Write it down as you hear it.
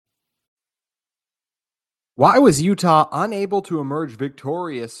Why was Utah unable to emerge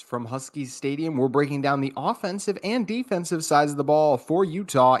victorious from Huskies Stadium? We're breaking down the offensive and defensive sides of the ball for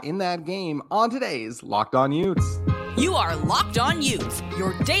Utah in that game on today's Locked On Utes. You are Locked On Utes,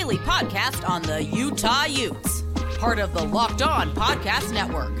 your daily podcast on the Utah Utes. Part of the Locked On Podcast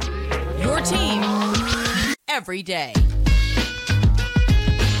Network. Your team every day.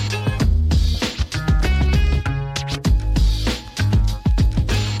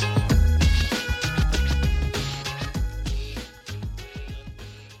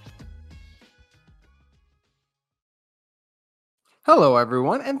 Hello,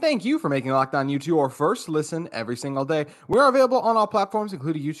 everyone, and thank you for making Locked On Utes your first listen every single day. We're available on all platforms,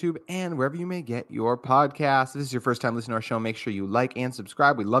 including YouTube and wherever you may get your podcasts. If this is your first time listening to our show, make sure you like and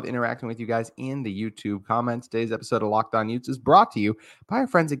subscribe. We love interacting with you guys in the YouTube comments. Today's episode of Locked On Utes is brought to you by our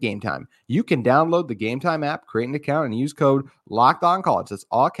friends at Game Time. You can download the Game Time app, create an account, and use code Locked On College. That's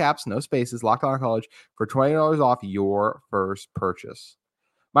all caps, no spaces, Locked On College for $20 off your first purchase.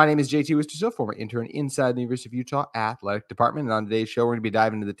 My name is JT Wistersill, former intern inside the University of Utah Athletic Department. And on today's show, we're going to be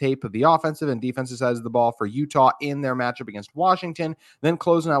diving into the tape of the offensive and defensive sides of the ball for Utah in their matchup against Washington. Then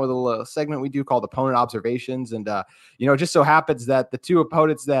closing out with a little segment we do called Opponent Observations. And, it just so happens that the two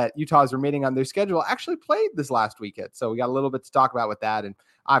opponents that Utah is remaining on their schedule actually played this last weekend. So we got a little bit to talk about with that. And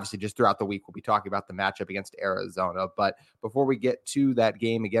obviously, just throughout the week, we'll be talking about the matchup against Arizona. But before we get to that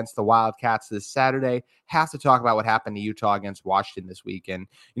game against the Wildcats this Saturday, have to talk about what happened to Utah against Washington this weekend.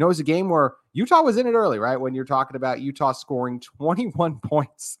 It was a game where Utah was in it early, right? When you're talking about Utah scoring 21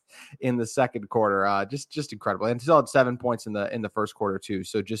 points in the second quarter, just incredible, and still had 7 points in the first quarter too.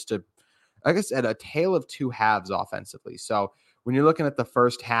 So just like I said, a tale of two halves offensively. So when you're looking at the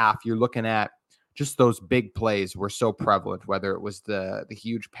first half, you're looking at just those big plays were so prevalent, whether it was the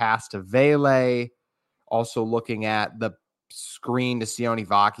huge pass to Vele, also looking at the screen to Sione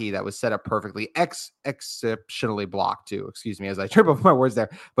Vaki that was set up perfectly, exceptionally blocked too. Excuse me as I trip over my words there,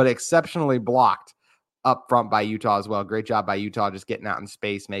 but exceptionally blocked up front by Utah as well. Great job by Utah just getting out in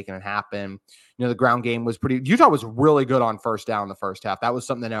space, making it happen. The ground game was Utah was really good on first down in the first half. That was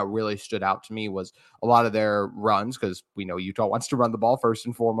something that really stood out to me, was a lot of their runs, because we know Utah wants to run the ball first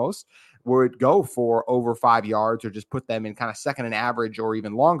and foremost, would go for over 5 yards or just put them in kind of second and average or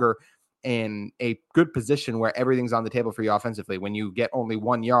even longer in a good position where everything's on the table for you offensively. When you get only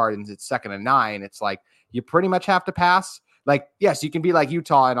 1 yard and it's second and 9, it's like you pretty much have to pass. Like, yes, you can be like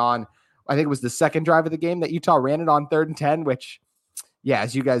Utah, and on, I think it was the second drive of the game that Utah ran it on 3rd and 10, which, yeah,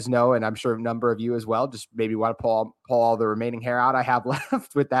 as you guys know, and I'm sure a number of you as well, just maybe want to pull all the remaining hair out I have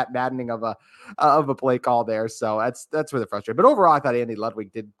left with that maddening of a play call there. So that's where they're frustrated. But overall, I thought Andy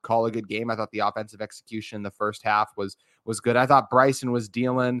Ludwig did call a good game. I thought the offensive execution in the first half was good. I thought Bryson was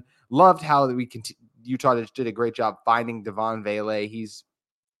dealing. Loved how Utah just did a great job finding Devon Vele. He's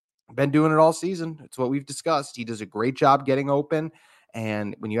been doing it all season. It's what we've discussed. He does a great job getting open.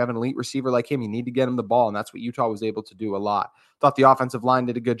 And when you have an elite receiver like him, you need to get him the ball. And that's what Utah was able to do a lot. Thought the offensive line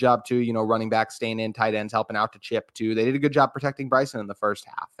did a good job too. Running back, staying in, tight ends, helping out to Chip too. They did a good job protecting Bryson in the first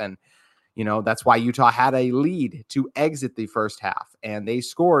half. And, that's why Utah had a lead to exit the first half. And they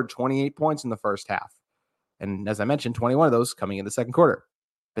scored 28 points in the first half. And as I mentioned, 21 of those coming in the second quarter.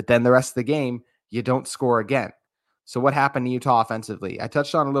 But then the rest of the game, you don't score again. So what happened to Utah offensively? I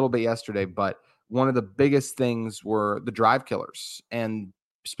touched on a little bit yesterday, but one of the biggest things were the drive killers, and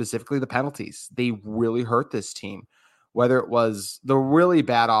specifically the penalties. They really hurt this team. Whether it was the really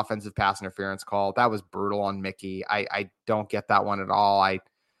bad offensive pass interference call, that was brutal on Mickey. I don't get that one at all. I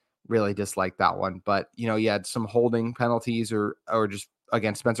really dislike that one. But, you had some holding penalties or just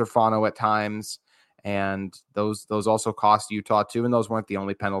against Spencer Fano at times. And those also cost Utah too. And those weren't the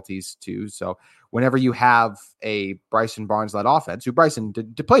only penalties too. So whenever you have a Bryson Barnes-led offense, who Bryson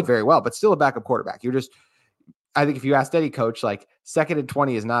played very well, but still a backup quarterback, I think if you asked any coach, like 2nd and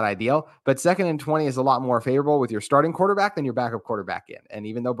 20 is not ideal, but 2nd and 20 is a lot more favorable with your starting quarterback than your backup quarterback in. And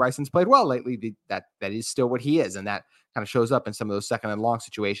even though Bryson's played well lately, that is still what he is. And that kind of shows up in some of those second and long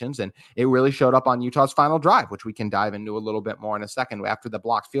situations. And it really showed up on Utah's final drive, which we can dive into a little bit more in a second. After the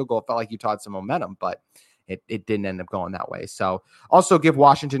blocked field goal, it felt like Utah had some momentum, but it didn't end up going that way. So also give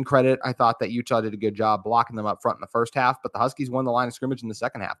Washington credit. I thought that Utah did a good job blocking them up front in the first half, but the Huskies won the line of scrimmage in the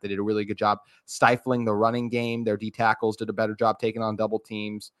second half. They did a really good job stifling the running game. Their D tackles did a better job taking on double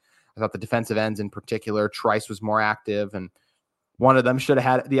teams. I thought the defensive ends in particular, Trice was more active, and one of them should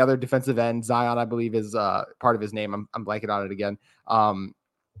have had the other defensive end, Zion, I believe is part of his name. I'm blanking on it again.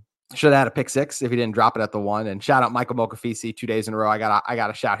 Should have had a pick six if he didn't drop it at the one. And shout out Michael Mokafisi 2 days in a row. I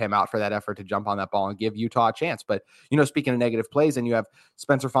gotta shout him out for that effort to jump on that ball and give Utah a chance. But, speaking of negative plays, and you have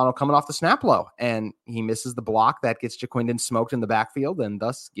Spencer Fano coming off the snap low, and he misses the block that gets Jaquindon smoked in the backfield and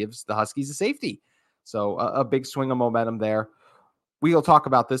thus gives the Huskies a safety. So a big swing of momentum there. We'll talk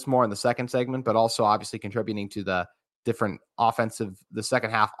about this more in the second segment, but also obviously contributing to the the second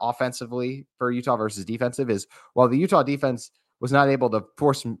half offensively for Utah versus defensive is while the Utah defense was not able to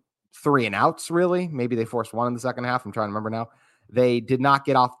force 3 and outs, really, maybe they forced 1 in the second half. I'm trying to remember now. They did not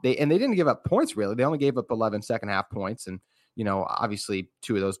get off. They didn't give up points, really. They only gave up 11 second half points. And, obviously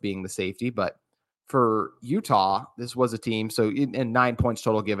 2 of those being the safety, but for Utah, this was a team. So, and 9 points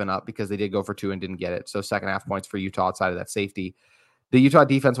total given up because they did go for 2 and didn't get it. So second half points for Utah outside of that safety. The Utah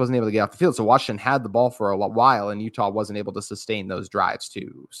defense wasn't able to get off the field. So Washington had the ball for a while, and Utah wasn't able to sustain those drives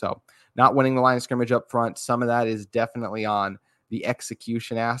too. So not winning the line of scrimmage up front, some of that is definitely on the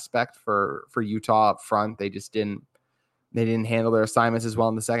execution aspect for Utah up front. They didn't handle their assignments as well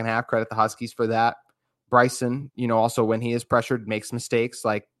in the second half. Credit the Huskies for that. Bryson, also when he is pressured, makes mistakes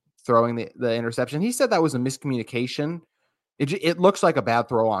like throwing the interception. He said that was a miscommunication. It looks like a bad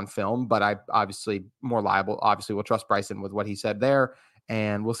throw on film, but I obviously more liable. Obviously, we'll trust Bryson with what he said there,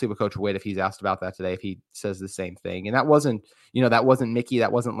 and we'll see what Coach Witt, if he's asked about that today, if he says the same thing. And that wasn't Mickey,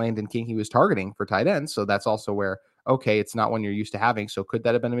 that wasn't Landon King he was targeting for tight ends. So that's also where, okay, it's not one you're used to having. So could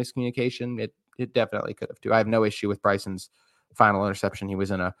that have been a miscommunication? It definitely could have too. I have no issue with Bryson's final interception. He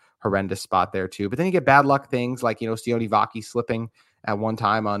was in a horrendous spot there too. But then you get bad luck things like, Sione Vaki slipping at one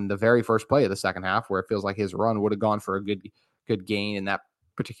time on the very first play of the second half, where it feels like his run would have gone for a good gain in that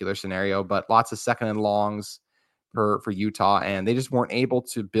particular scenario, but lots of second and longs for Utah, and they just weren't able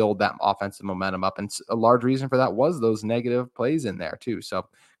to build that offensive momentum up. And a large reason for that was those negative plays in there too. So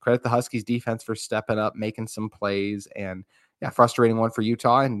credit the Huskies defense for stepping up, making some plays, and frustrating one for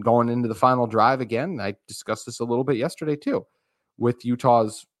Utah. And going into the final drive again, I discussed this a little bit yesterday too. With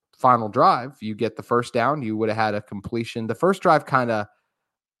Utah's final drive, you get the first down, you would have had a completion. The first drive kind of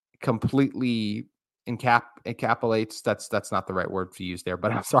completely encapsulates, that's not the right word to use there,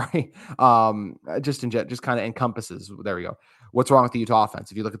 but I'm sorry. Just kind of encompasses, there we go, what's wrong with the Utah offense.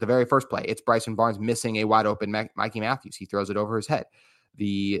 If you look at the very first play, it's Bryson Barnes missing a wide open Mikey Matthews. He throws it over his head.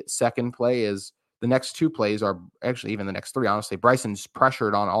 The second play is, the next 2 plays are actually, even the next 3, honestly, Bryson's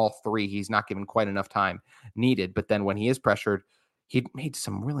pressured on all 3. He's not given quite enough time needed, but then when he is pressured, he made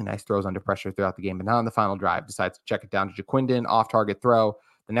some really nice throws under pressure throughout the game, but not on the final drive. Decides to check it down to Jaquindon, off-target throw.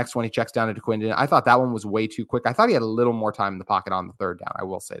 The next one, he checks down to Jaquindon. I thought that one was way too quick. I thought he had a little more time in the pocket on the third down. I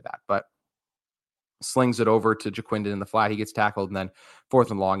will say that. But slings it over to Jaquindon in the flat. He gets tackled, and then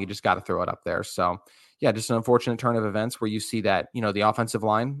 4th and long, you just got to throw it up there. So, just an unfortunate turn of events where you see that, the offensive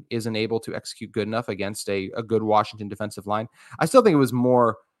line isn't able to execute good enough against a good Washington defensive line. I still think it was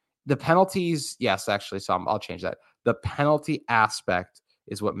more the penalties. Yes, actually, so I'll change that. The penalty aspect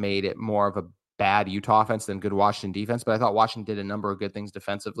is what made it more of a bad Utah offense than good Washington defense, but I thought Washington did a number of good things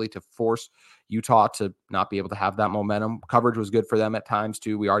defensively to force Utah to not be able to have that momentum. Coverage was good for them at times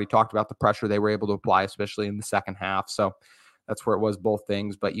too. We already talked about the pressure they were able to apply, especially in the second half. So that's where it was, both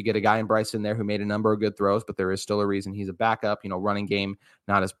things. But you get a guy in Bryson there who made a number of good throws, but there is still a reason he's a backup. Running game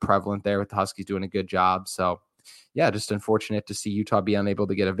not as prevalent there, with the Huskies doing a good job. So just unfortunate to see Utah be unable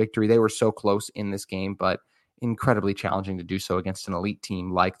to get a victory. They were so close in this game, but incredibly challenging to do so against an elite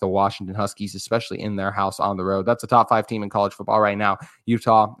team like the Washington Huskies, especially in their house on the road. That's a top 5 team in college football right now.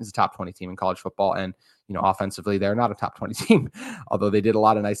 Utah is a top 20 team in college football. And, offensively, they're not a top 20 team, although they did a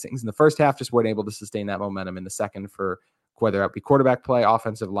lot of nice things in the first half, just weren't able to sustain that momentum in the second, for whether it be quarterback play,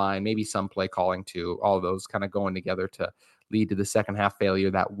 offensive line, maybe some play calling too, all of those kind of going together to lead to the second half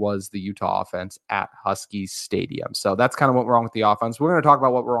failure that was the Utah offense at Huskies Stadium. So that's kind of what went wrong with the offense. We're going to talk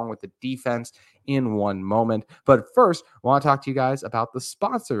about what went wrong with the defense in one moment. But first, I want to talk to you guys about the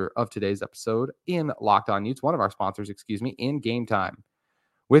sponsor of today's episode in Locked On Utes, one of our sponsors, in Game Time.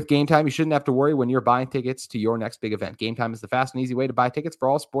 With Game Time, you shouldn't have to worry when you're buying tickets to your next big event. Game Time is the fast and easy way to buy tickets for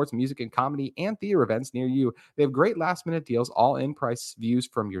all sports, music, and comedy and theater events near you. They have great last-minute deals, all-in price views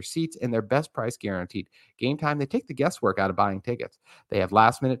from your seats, and their best price guaranteed. Game Time, they take the guesswork out of buying tickets. They have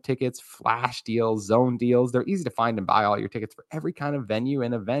last-minute tickets, flash deals, zone deals. They're easy to find and buy all your tickets for every kind of venue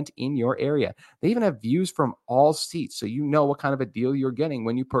and event in your area. They even have views from all seats, so you know what kind of a deal you're getting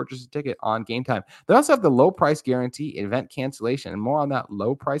when you purchase a ticket on Game Time. They also have the low price guarantee, event cancellation, and more on that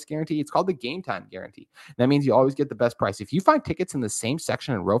low price guarantee. It's called the Game Time guarantee. That means you always get the best price. If you find tickets in the same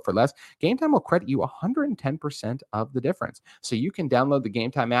section and row for less, Game Time will credit you 110% of the difference. So you can download the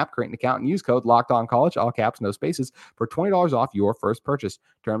Game Time app, create an account, and use code LOCKEDONCollege, all caps, no spaces, for $20 off your first purchase.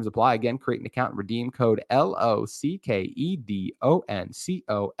 Terms apply. Again, create an account and redeem code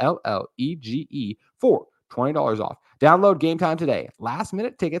LOCKEDONCOLLEGE for $20 off. Download Game Time today. Last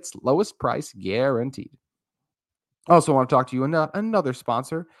minute tickets, lowest price guaranteed. Also want to talk to you about another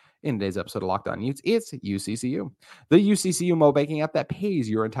sponsor In today's episode of Locked On Utes, it's UCCU, the UCCU mobile banking app that pays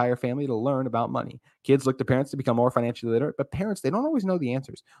your entire family to learn about money. Kids look to parents to become more financially literate, but parents, they don't always know the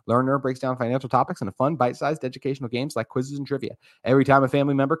answers. Learner breaks down financial topics into fun, bite-sized educational games like quizzes and trivia. Every time a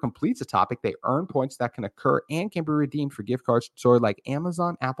family member completes a topic, they earn points that can occur and can be redeemed for gift cards stored like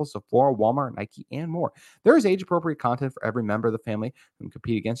Amazon, Apple, Sephora, Walmart, Nike, and more. There is age-appropriate content for every member of the family who can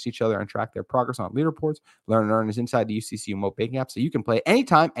compete against each other and track their progress on leaderboards. Learn and Earn is inside the UCCU mobile banking app, so you can play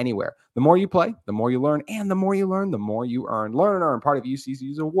anytime, anywhere. The more you play, the more you learn, and the more you learn, the more you earn. Learn and Earn, part of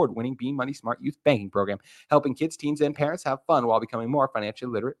UCCU's award-winning Being Money Smart Youth Banking Program, helping kids, teens, and parents have fun while becoming more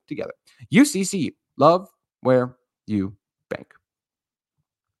financially literate together. UCCU, love where you bank.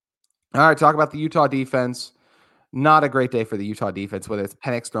 All right, talk about the Utah defense. Not a great day for the Utah defense, whether it's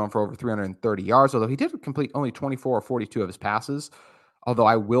Penix throwing for over 330 yards, although he did complete only 24 or 42 of his passes. Although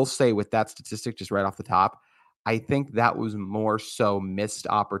I will say with that statistic, just right off the top, I think that was more so missed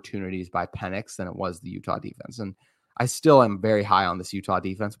opportunities by Penix than it was the Utah defense. And I still am very high on this Utah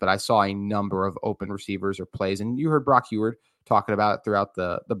defense, but I saw a number of open receivers or plays. And you heard Brock Heward talking about it throughout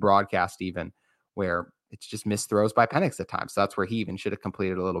the broadcast, even where it's just missed throws by Penix at times. So that's where he even should have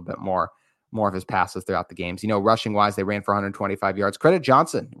completed a little bit more of his passes throughout the games. Rushing wise, they ran for 125 yards. Credit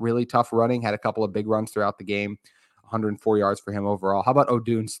Johnson, really tough running, had a couple of big runs throughout the game. 104 yards for him overall. How about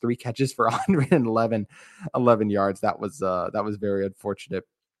O'Dune's 3 catches for 111 yards? That was very unfortunate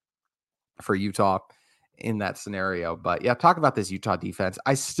for Utah in that scenario. But yeah, talk about this Utah defense.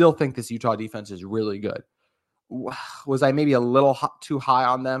 I still think this Utah defense is really good. Was I maybe a little too high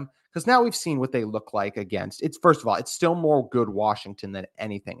on them? Because now we've seen what they look like against. First of all, it's still more good Washington than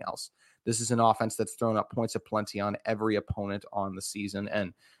anything else. This is an offense that's thrown up points aplenty on every opponent on the season.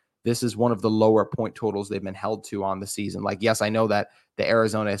 And this is one of the lower point totals they've been held to on the season. Like, yes, I know that the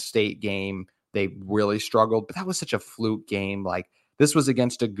Arizona State game, they really struggled, but that was such a fluke game. Like, this was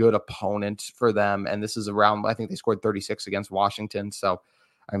against a good opponent for them. And this is around, I think they scored 36 against Washington. So,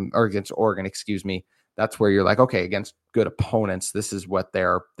 or against Oregon, excuse me. That's where you're like, okay, against good opponents, this is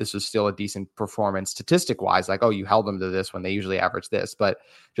still a decent performance statistic wise. Like, oh, you held them to this when they usually average this. But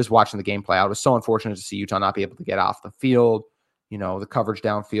just watching the game play out, it was so unfortunate to see Utah not be able to get off the field. The coverage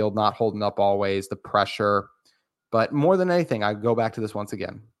downfield, not holding up always, the pressure. But more than anything, I go back to this once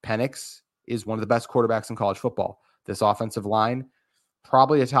again. Penix is one of the best quarterbacks in college football. This offensive line,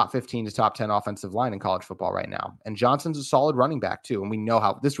 probably a top 15 to top 10 offensive line in college football right now. And Johnson's a solid running back too. And we know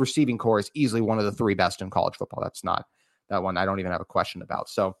how this receiving core is easily one of the 3 best in college football. That's not that one I don't even have a question about.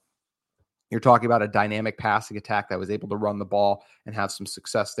 So you're talking about a dynamic passing attack that was able to run the ball and have some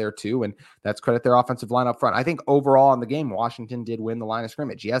success there too. And that's credit their offensive line up front. I think overall in the game, Washington did win the line of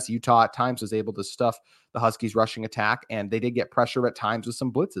scrimmage. Yes, Utah at times was able to stuff the Huskies rushing attack, and they did get pressure at times with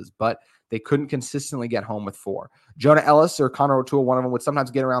some blitzes, but they couldn't consistently get home with 4. Jonah Ellis or Connor O'Toole, one of them would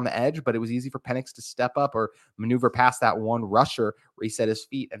sometimes get around the edge, but it was easy for Penix to step up or maneuver past that one rusher, reset his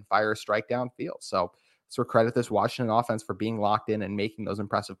feet, and fire a strike downfield. So credit this Washington offense for being locked in and making those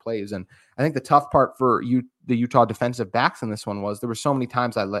impressive plays. And I think the tough part for the Utah defensive backs in this one was there were so many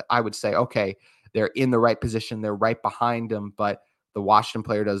times I would say, okay, they're in the right position, they're right behind them, but the Washington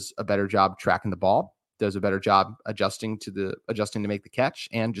player does a better job tracking the ball, does a better job adjusting to make the catch,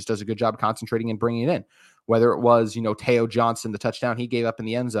 and just does a good job concentrating and bringing it in. Whether it was, Teo Johnson, the touchdown he gave up in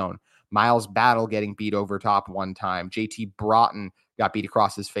the end zone, Miles Battle getting beat over top one time, JT Broughton got beat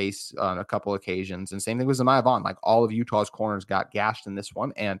across his face on a couple occasions. And same thing with Zemiah Vaughn. Like, all of Utah's corners got gashed in this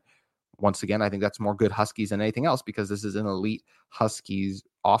one. And once again, I think that's more good Huskies than anything else, because this is an elite Huskies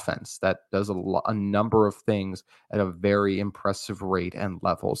offense that does a number of things at a very impressive rate and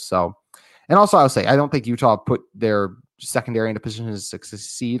level. So, and also I'll say, I don't think Utah put their secondary into positions to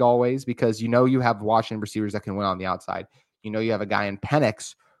succeed always, because you have Washington receivers that can win on the outside. You have a guy in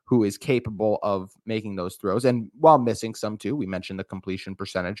Penix who is capable of making those throws, and while missing some too. We mentioned the completion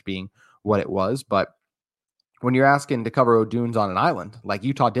percentage being what it was, but when you're asking to cover O'Dunes on an island, like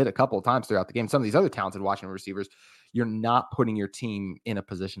Utah did a couple of times throughout the game, some of these other talented Washington receivers, you're not putting your team in a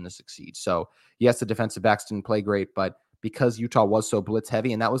position to succeed. So yes, the defensive backs didn't play great, but because Utah was so blitz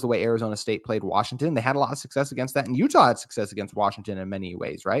heavy, and that was the way Arizona State played Washington, they had a lot of success against that. And Utah had success against Washington in many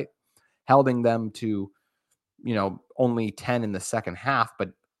ways, right? Holding them to, only 10 in the second half, but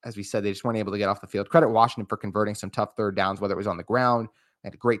as we said, they just weren't able to get off the field. Credit Washington for converting some tough third downs, whether it was on the ground,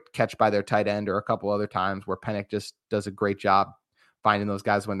 had a great catch by their tight end, or a couple other times where Penix just does a great job finding those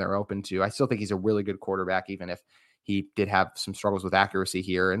guys when they're open to. I still think he's a really good quarterback, even if he did have some struggles with accuracy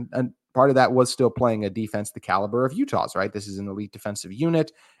here. And part of that was still playing a defense the caliber of Utah's, right? This is an elite defensive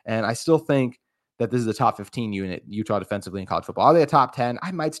unit. And I still think that this is a top 15 unit, Utah defensively in college football. Are they a top 10?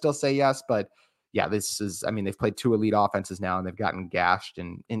 I might still say yes, but yeah, they've played 2 elite offenses now, and they've gotten gashed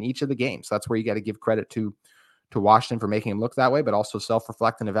in each of the games. So that's where you got to give credit to Washington for making him look that way, but also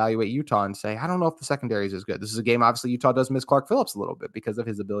self-reflect and evaluate Utah and say, I don't know if the secondary is as good. This is a game, obviously, Utah does miss Clark Phillips a little bit because of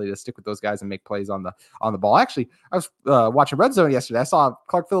his ability to stick with those guys and make plays on the ball. Actually, I was watching Red Zone yesterday. I saw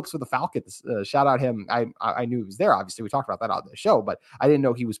Clark Phillips for the Falcons. Shout out him. I knew he was there. Obviously, we talked about that on the show, but I didn't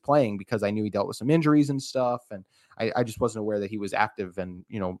know he was playing because I knew he dealt with some injuries and stuff, and I just wasn't aware that he was active and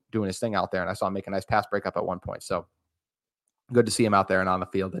doing his thing out there. And I saw him make a nice pass breakup at one point. So good to see him out there and on the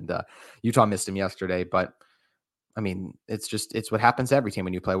field. And Utah missed him yesterday, but I mean, it's what happens to every team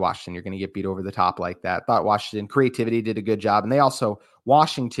when you play Washington. You're going to get beat over the top like that. Thought Washington creativity did a good job. And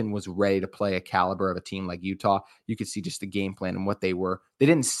Washington was ready to play a caliber of a team like Utah. You could see just the game plan and what they were. They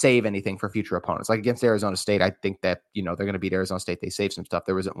didn't save anything for future opponents. Like against Arizona State, I think that, they're going to beat Arizona State. They saved some stuff.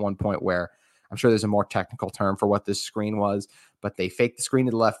 There was at one point where I'm sure there's a more technical term for what this screen was, but they faked the screen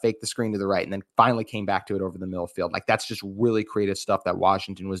to the left, faked the screen to the right, and then finally came back to it over the middle field. Like that's just really creative stuff that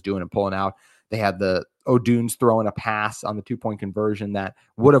Washington was doing and pulling out. They had the O'Dunes throwing a pass on the 2-point conversion that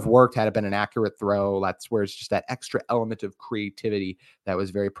would have worked had it been an accurate throw. That's where it's just that extra element of creativity that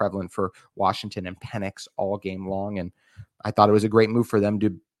was very prevalent for Washington and Penix all game long. And I thought it was a great move for them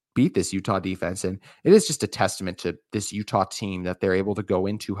to beat this Utah defense. And it is just a testament to this Utah team that they're able to go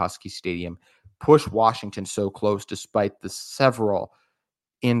into Husky Stadium, push Washington so close despite the several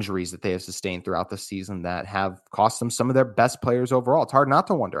injuries that they have sustained throughout the season that have cost them some of their best players overall. It's hard not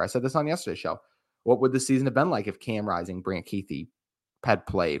to wonder. I said this on yesterday's show. What would the season have been like if Cam Rising, Brant Keithy had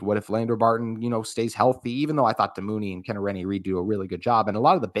played? What if Landor Barton, stays healthy? Even though I thought Demooney and Kennereny Reed do a really good job. And a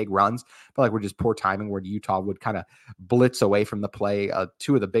lot of the big runs felt like were just poor timing where Utah would kind of blitz away from the play.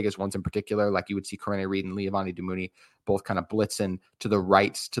 2 of the biggest ones in particular, like you would see Kennereny Reed and Leavani Demooney both kind of blitzing to the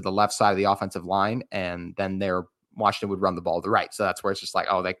right, to the left side of the offensive line. And then Washington would run the ball to the right. So that's where it's just like,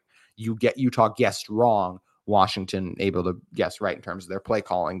 you get Utah guessed wrong, Washington able to guess right in terms of their play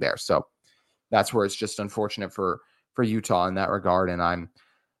calling there. So that's where it's just unfortunate for Utah in that regard. And I'm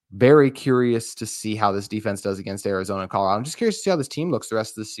very curious to see how this defense does against Arizona and Colorado. I'm just curious to see how this team looks the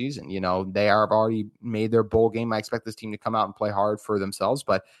rest of the season. They have already made their bowl game. I expect this team to come out and play hard for themselves,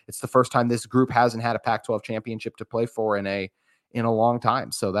 but it's the first time this group hasn't had a Pac-12 championship to play for in a long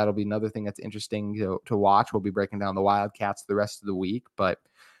time. So that'll be another thing that's interesting to watch. We'll be breaking down the Wildcats the rest of the week, but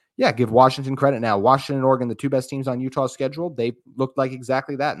yeah, give Washington credit now. Washington and Oregon, the 2 best teams on Utah's schedule, they looked like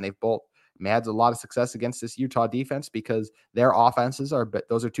exactly that. And they've both had a lot of success against this Utah defense because their offenses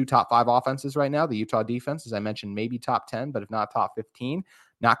those are 2 top 5 offenses right now. The Utah defense, as I mentioned, maybe top 10, but if not top 15,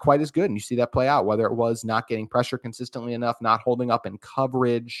 not quite as good. And you see that play out, whether it was not getting pressure consistently enough, not holding up in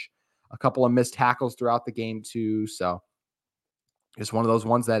coverage, a couple of missed tackles throughout the game too. So it's one of those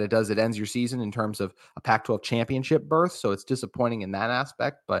ones that it ends your season in terms of a Pac-12 championship berth. So it's disappointing in that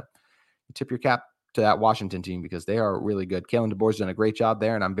aspect, but you tip your cap to that Washington team because they are really good. Kalen DeBoer's done a great job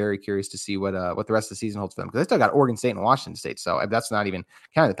there, and I'm very curious to see what the rest of the season holds for them because they still got Oregon State and Washington State. So that's not even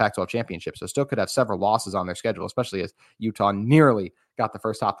counting the Pac-12 championship. So still could have several losses on their schedule, especially as Utah nearly got their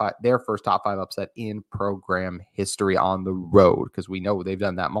first top 5 upset in program history on the road because we know they've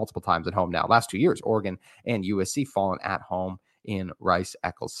done that multiple times at home now. Last 2 years, Oregon and USC fallen at home in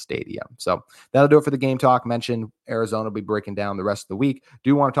Rice-Eccles Stadium. So that'll do it for the game talk. Mentioned Arizona will be breaking down the rest of the week.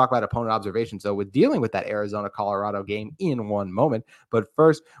 Do want to talk about opponent observations, though, with dealing with that Arizona-Colorado game in one moment. But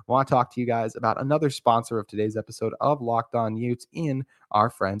first, I want to talk to you guys about another sponsor of today's episode of Locked On Utes in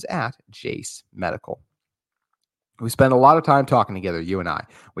our friends at Jace Medical. We spend a lot of time talking together, you and I.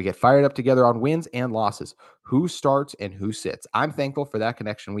 We get fired up together on wins and losses, who starts and who sits. I'm thankful for that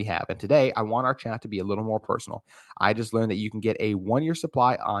connection we have. And today, I want our chat to be a little more personal. I just learned that you can get a 1-year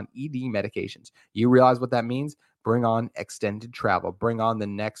supply on ED medications. You realize what that means? Bring on extended travel. Bring on the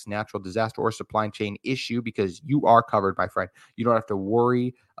next natural disaster or supply chain issue because you are covered, my friend. You don't have to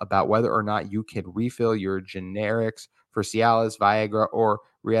worry about whether or not you can refill your generics for Cialis, Viagra, or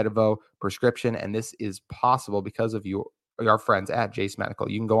Riedavo prescription. And this is possible because of our friends at Jace Medical.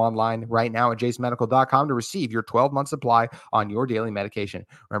 You can go online right now at jacemedical.com to receive your 12-month supply on your daily medication.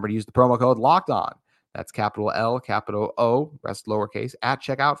 Remember to use the promo code LOCKEDON. That's capital L, capital O, rest lowercase, at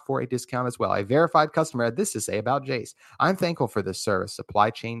checkout for a discount as well. A verified customer had this to say about Jace. I'm thankful for this service. Supply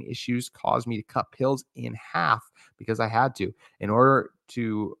chain issues caused me to cut pills in half because I had to.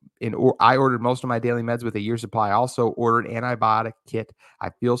 I ordered most of my daily meds with a year supply. I also ordered an antibiotic kit. I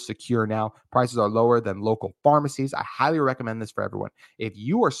feel secure now. Prices are lower than local pharmacies. I highly recommend this for everyone. If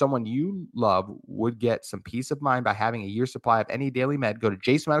you or someone you love would get some peace of mind by having a year supply of any daily med, go to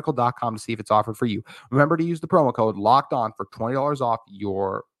jacemedical.com to see if it's offered for you. Remember to use the promo code LOCKEDON for $20 off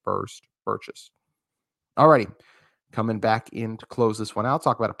your first purchase. Alrighty. coming back in to close this one out.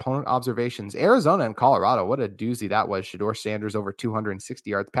 Talk about opponent observations. Arizona and Colorado. What a doozy that was. Shedeur Sanders over 260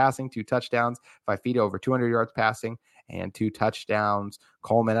 yards passing, 2 touchdowns. Fifita over 200 yards passing and 2 touchdowns.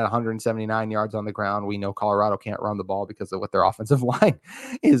 Coleman at 179 yards on the ground. We know Colorado can't run the ball because of what their offensive line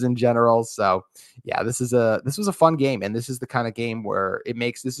is in general. So yeah, this was a fun game. And this is the kind of game where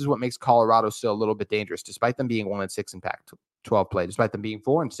this is what makes Colorado still a little bit dangerous, despite them being 1-6 in Pac-12 play, despite them being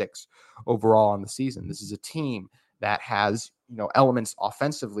 4-6 overall on the season. This is a team that has, elements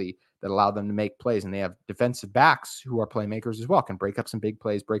offensively that allow them to make plays. And they have defensive backs who are playmakers as well, can break up some big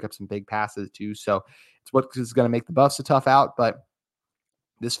plays, break up some big passes too. So it's what is going to make the Buffs a tough out. But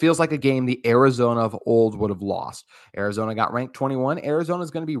this feels like a game the Arizona of old would have lost. Arizona got ranked 21. Arizona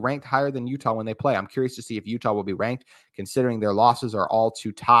is going to be ranked higher than Utah when they play. I'm curious to see if Utah will be ranked, considering their losses are all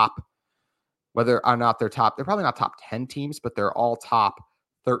to top, whether or not they're top. They're probably not top 10 teams, but they're all top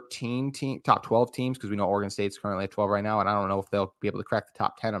top 12 teams, because we know Oregon State's currently at 12 right now, and I don't know if they'll be able to crack the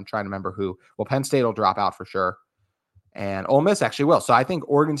top 10. I'm trying to remember who. Well, Penn State will drop out for sure, and Ole Miss actually will. So I think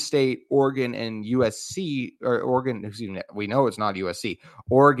Oregon State, Oregon, and USC, or Oregon, excuse me, we know it's not USC.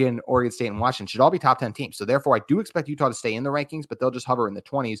 Oregon State, and Washington should all be top 10 teams. So therefore, I do expect Utah to stay in the rankings, but they'll just hover in the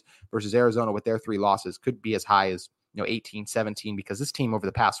 20s, versus Arizona with their 3 losses could be as high as 18, 17, because this team over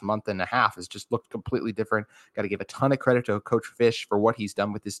the past month and a half has just looked completely different. Got to give a ton of credit to Coach Fish for what he's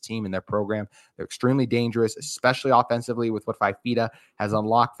done with this team and their program. They're extremely dangerous, especially offensively, with what Fifita has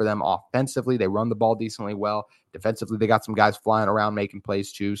unlocked for them offensively. They run the ball decently well. Defensively, they got some guys flying around making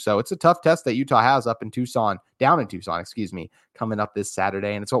plays too. So it's a tough test that Utah has down in Tucson, coming up this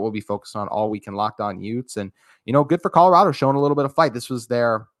Saturday. And it's what we'll be focused on all week in Locked On Utes. And, good for Colorado showing a little bit of fight.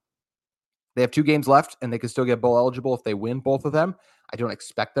 They have 2 games left, and they can still get bowl eligible if they win both of them. I don't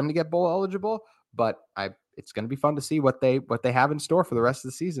expect them to get bowl eligible, but it's going to be fun to see what they have in store for the rest of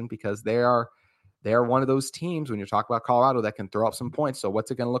the season, because they are one of those teams, when you're talking about Colorado, that can throw up some points. So what's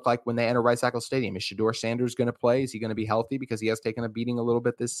it going to look like when they enter Rice-Eccles Stadium? Is Shedeur Sanders going to play? Is he going to be healthy, because he has taken a beating a little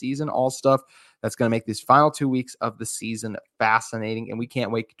bit this season? All stuff that's going to make these final 2 weeks of the season fascinating, and we can't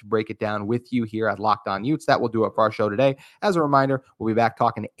wait to break it down with you here at Locked On Utes. That will do it for our show today. As a reminder, we'll be back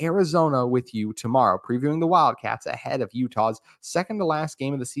talking Arizona with you tomorrow, previewing the Wildcats ahead of Utah's second to last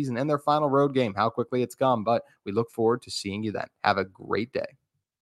game of the season and their final road game. How quickly it's come, but we look forward to seeing you then. Have a great day.